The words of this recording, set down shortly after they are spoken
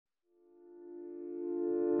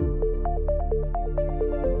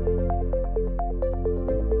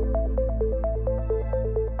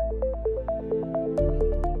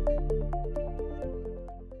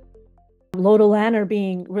lotilaner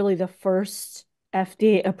being really the first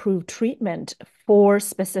FDA-approved treatment for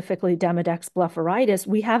specifically Demodex blepharitis.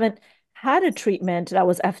 We haven't had a treatment that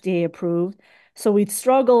was FDA approved, so we'd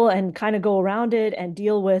struggle and kind of go around it and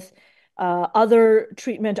deal with other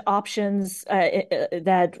treatment options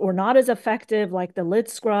that were not as effective, like the lid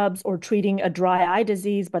scrubs or treating a dry eye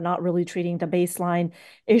disease, but not really treating the baseline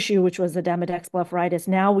issue, which was the Demodex blepharitis.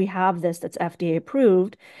 Now we have this that's FDA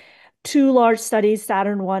approved. Two large studies,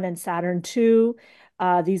 Saturn 1 and Saturn 2.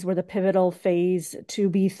 These were the pivotal phase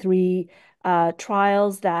 2b/3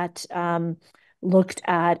 trials that looked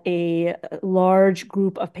at a large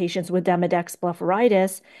group of patients with Demodex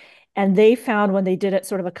blepharitis. And they found, when they did it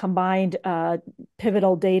sort of a combined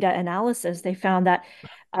pivotal data analysis, they found that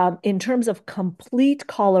in terms of complete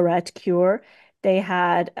collarette cure, they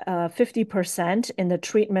had 50% in the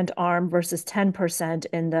treatment arm versus 10%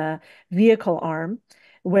 in the vehicle arm,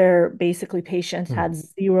 where basically patients Hmm. had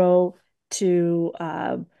 0 to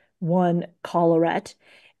 1 collarette.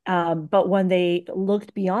 But when they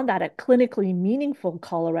looked beyond that at clinically meaningful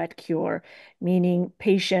collarette cure, meaning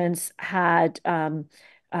patients had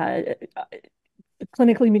uh,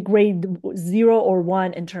 clinically grade 0 or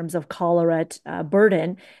 1 in terms of collarette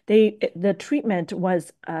burden, the treatment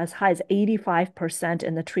was as high as 85%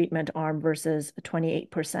 in the treatment arm versus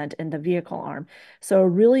 28% in the vehicle arm. So a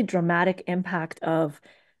really dramatic impact of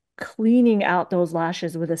cleaning out those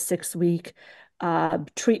lashes with a 6-week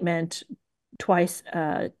treatment twice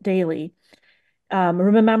daily.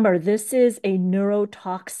 Remember, this is a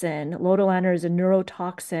neurotoxin. Lotilaner is a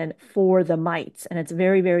neurotoxin for the mites, and it's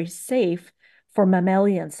very, very safe for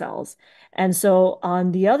mammalian cells. And so,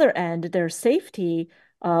 on the other end, their safety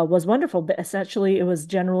was wonderful, but essentially, it was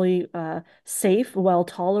generally safe, well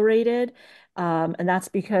tolerated. And that's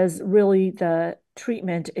because really the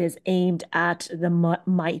treatment is aimed at the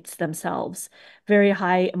mites themselves. Very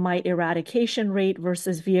high mite eradication rate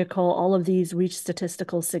versus vehicle. All of these reach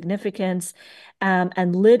statistical significance.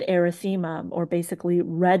 And lid erythema, or basically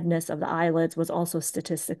redness of the eyelids, was also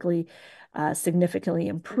statistically significantly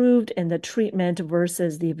improved in the treatment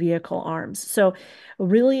versus the vehicle arms. So,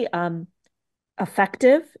 really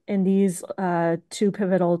effective in these two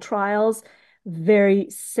pivotal trials, very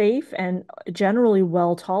safe and generally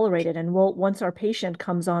well tolerated. And once our patient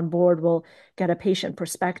comes on board, we'll get a patient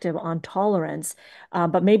perspective on tolerance.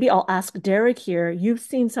 But maybe I'll ask Derrick here. You've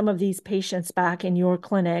seen some of these patients back in your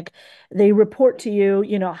clinic. They report to you,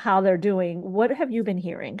 how they're doing. What have you been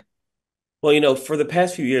hearing? Well, for the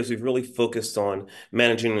past few years, we've really focused on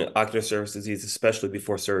managing ocular surface disease, especially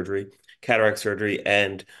before surgery, cataract surgery,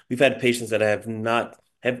 and we've had patients that have not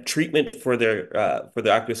had treatment for their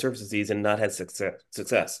ocular surface disease and not had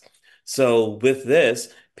success. So with this,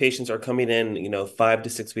 patients are coming in, 5 to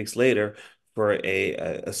 6 weeks later for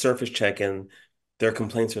a surface check, and their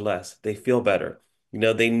complaints are less. They feel better.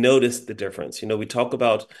 They notice the difference. We talk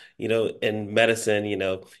about, in medicine,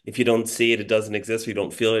 if you don't see it, it doesn't exist. If you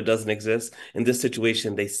don't feel it, it doesn't exist. In this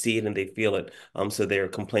situation, they see it and they feel it. So their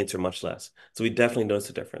complaints are much less. So we definitely notice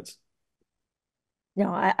the difference.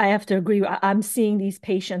 No, I have to agree. I'm seeing these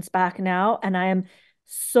patients back now, and I am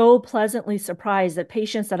so pleasantly surprised that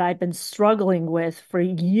patients that I've been struggling with for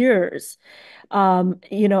years, and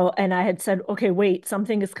I had said, okay, wait,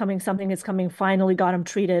 something is coming, finally got them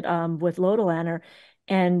treated with lotilaner,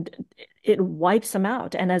 and it wipes them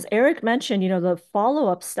out. And as Eric mentioned, the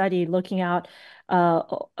follow-up study looking out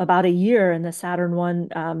about a year in the Saturn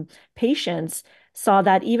 1 patients saw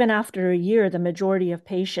that even after a year, the majority of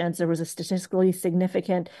patients, there was a statistically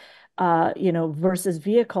significant, versus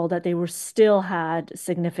vehicle, that they were still had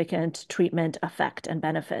significant treatment effect and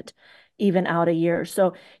benefit even out a year.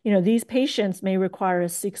 So, these patients may require a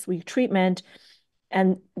 6-week treatment,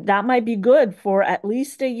 and that might be good for at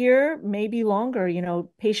least a year, maybe longer,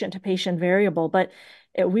 patient to patient variable. But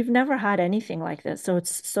we've never had anything like this. So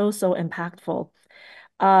it's so, so impactful.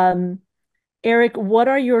 Um, Eric, what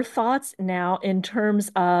are your thoughts now in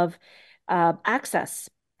terms of access,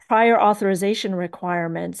 prior authorization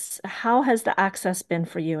requirements? How has the access been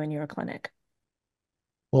for you in your clinic?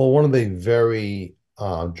 Well, one of the very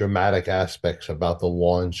dramatic aspects about the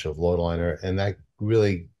launch of Loadliner, and that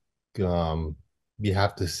really, um, you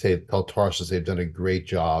have to say, tell Tarsus they've done a great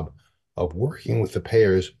job of working with the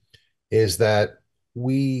payers, is that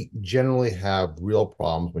we generally have real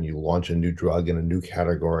problems when you launch a new drug in a new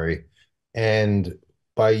category. And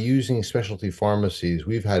by using specialty pharmacies,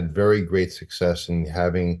 we've had very great success in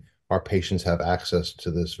having our patients have access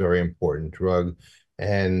to this very important drug.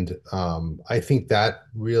 And I think that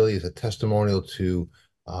really is a testimonial to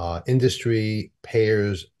industry,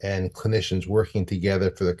 payers, and clinicians working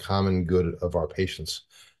together for the common good of our patients.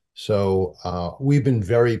 So we've been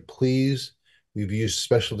very pleased. We've used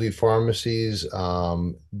specialty pharmacies.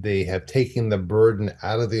 They have taken the burden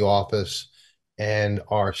out of the office, and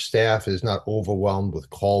our staff is not overwhelmed with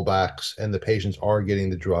callbacks, and the patients are getting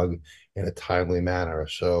the drug in a timely manner.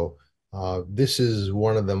 So this is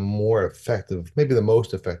one of the more effective, maybe the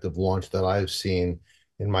most effective launch that I've seen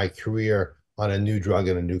in my career on a new drug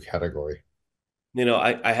in a new category.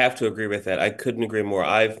 I have to agree with that. I couldn't agree more.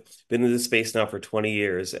 I've been in this space now for 20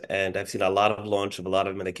 years, and I've seen a lot of launch of a lot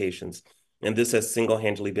of medications. And this has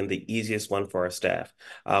single-handedly been the easiest one for our staff.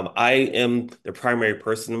 I am the primary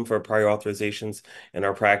person for prior authorizations in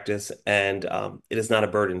our practice, and it is not a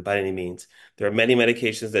burden by any means. There are many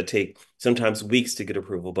medications that take sometimes weeks to get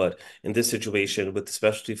approval, but in this situation with the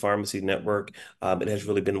specialty pharmacy network, it has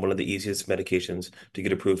really been one of the easiest medications to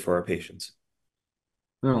get approved for our patients.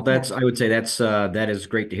 Well, Yeah. I would say that is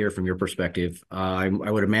great to hear from your perspective. I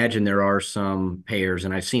would imagine there are some payers,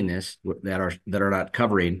 and I've seen this, that are not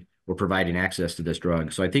covering or providing access to this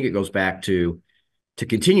drug. So I think it goes back to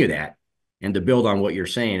continue that and to build on what you're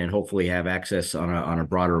saying and hopefully have access on a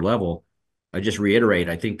broader level. I just reiterate,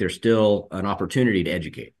 I think there's still an opportunity to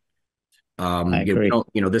educate. I We agree.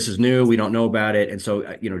 don't, this is new, we don't know about it. And so,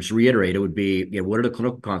 just reiterate, it would be, what are the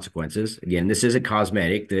clinical consequences? Again, this isn't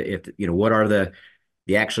cosmetic. What are the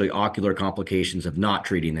actually ocular complications of not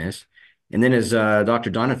treating this? And then, as Dr.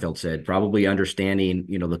 Donnenfeld said, probably understanding,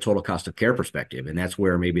 the total cost of care perspective. And that's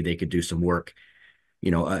where maybe they could do some work,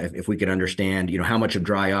 if we could understand, how much of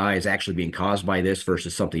dry eye is actually being caused by this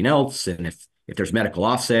versus something else. And if there's medical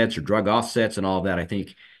offsets or drug offsets and all of that, I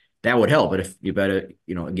think that would help. But if you better,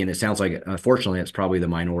 again, it sounds like, unfortunately, it's probably the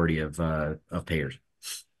minority of payers.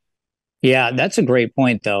 Yeah, that's a great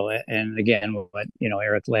point, though. And again, what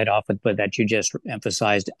Eric led off with, but that you just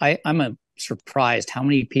emphasized, I'm surprised how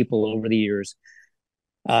many people over the years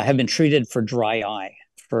have been treated for dry eye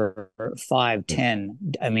for 5,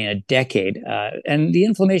 10, I mean, a decade. And the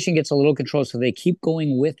inflammation gets a little controlled, so they keep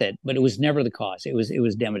going with it, but it was never the cause. It was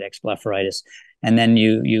Demodex blepharitis. And then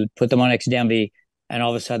you put them on XDEMVY, and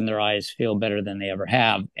all of a sudden their eyes feel better than they ever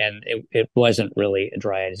have. And it wasn't really a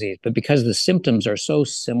dry eye disease. But because the symptoms are so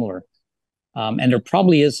similar, and there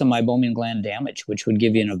probably is some meibomian gland damage, which would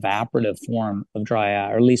give you an evaporative form of dry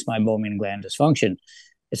eye, or at least meibomian gland dysfunction.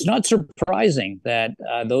 It's not surprising that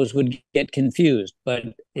those would get confused, but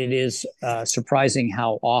it is surprising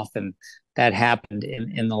how often that happened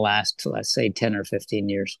in the last, let's say, 10 or 15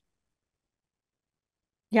 years.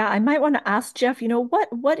 Yeah, I might want to ask Jeff,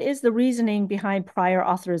 what is the reasoning behind prior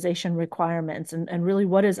authorization requirements and really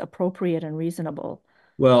what is appropriate and reasonable?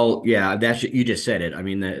 Well, yeah, you just said it. I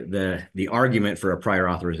mean, the argument for a prior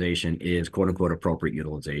authorization is quote unquote appropriate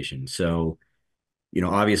utilization. So,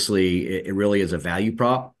 obviously it really is a value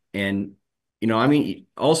prop. And, I mean,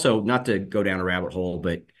 also not to go down a rabbit hole,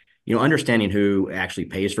 but, understanding who actually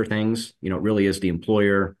pays for things, it really is the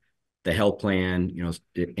employer, the health plan,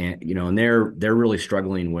 and they're really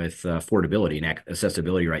struggling with affordability and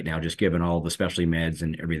accessibility right now, just given all the specialty meds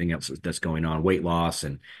and everything else that's going on, weight loss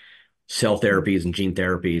and cell therapies and gene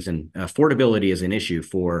therapies, and affordability is an issue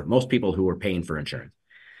for most people who are paying for insurance.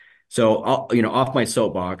 So, off my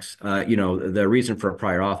soapbox, the reason for a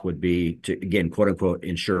prior auth would be to, again, quote unquote,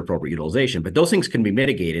 ensure appropriate utilization. But those things can be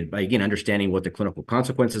mitigated by, again, understanding what the clinical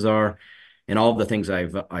consequences are and all of the things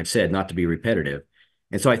I've said, not to be repetitive.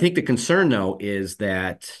 And so I think the concern, though, is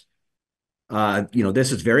that,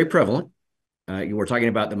 this is very prevalent. We're talking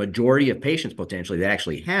about the majority of patients potentially that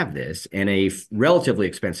actually have this and a relatively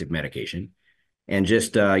expensive medication, and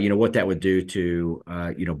just what that would do to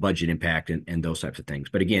budget impact and those types of things.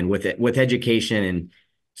 But again, with education and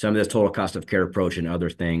some of this total cost of care approach and other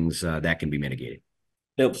things, that can be mitigated.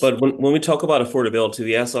 No, but when we talk about affordability,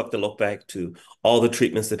 we also have to look back to all the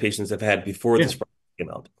treatments that patients have had before Yeah, this product came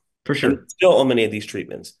out, for and sure. still on many of these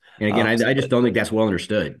treatments. And again, I just don't think that's well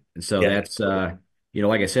understood. And so Yeah. that's,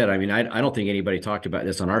 like I said, I mean, I don't think anybody talked about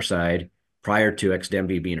this on our side prior to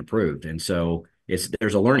XDEMVY being approved. And so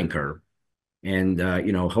there's a learning curve. And,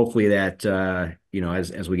 hopefully that,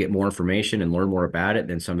 as we get more information and learn more about it,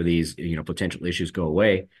 then some of these, potential issues go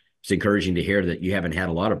away. It's encouraging to hear that you haven't had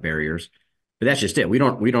a lot of barriers, but that's just it.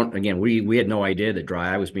 Again, we had no idea that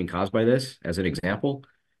dry eye was being caused by this, as an example.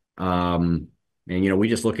 And, we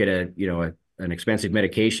just look at an expensive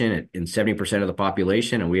medication in 70% of the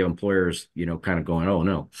population, and we have employers, kind of going, oh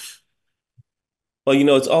no. Well,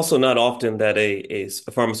 it's also not often that a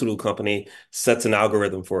pharmaceutical company sets an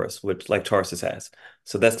algorithm for us, which like Tarsus has.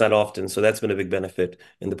 So that's not often. So that's been a big benefit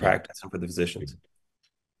in the Yeah. practice and for the physicians.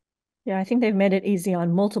 Yeah, I think they've made it easy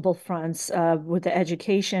on multiple fronts with the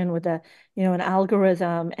education, with an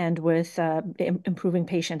algorithm, and with improving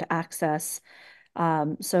patient access.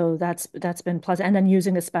 So that's been pleasant. And then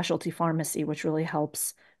using a specialty pharmacy, which really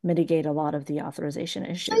helps mitigate a lot of the authorization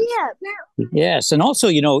issues. Yes, and also,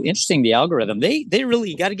 interesting, the algorithm. They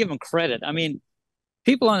really got to give them credit. I mean,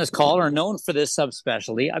 people on this call are known for this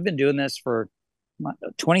subspecialty. I've been doing this for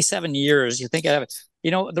 27 years. You think I have,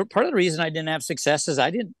 part of the reason I didn't have success is I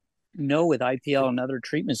didn't know with IPL and other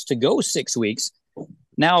treatments to go 6 weeks.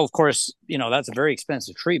 Now, of course, that's a very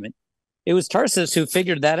expensive treatment. It was Tarsus who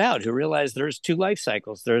figured that out, who realized there's 2 life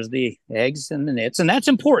cycles. There's the eggs and the nits. And that's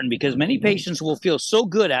important because many patients will feel so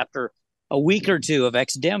good after a week or 2 of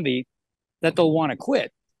XDEMVY that they'll want to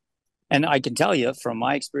quit. And I can tell you from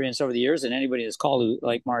my experience over the years, and anybody that's called who,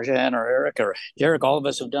 like Marjan or Eric or Derrick, all of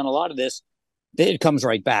us have done a lot of this, it comes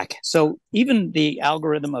right back. So even the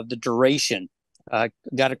algorithm of the duration,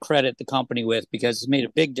 got to credit the company with, because it's made a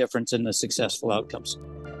big difference in the successful outcomes.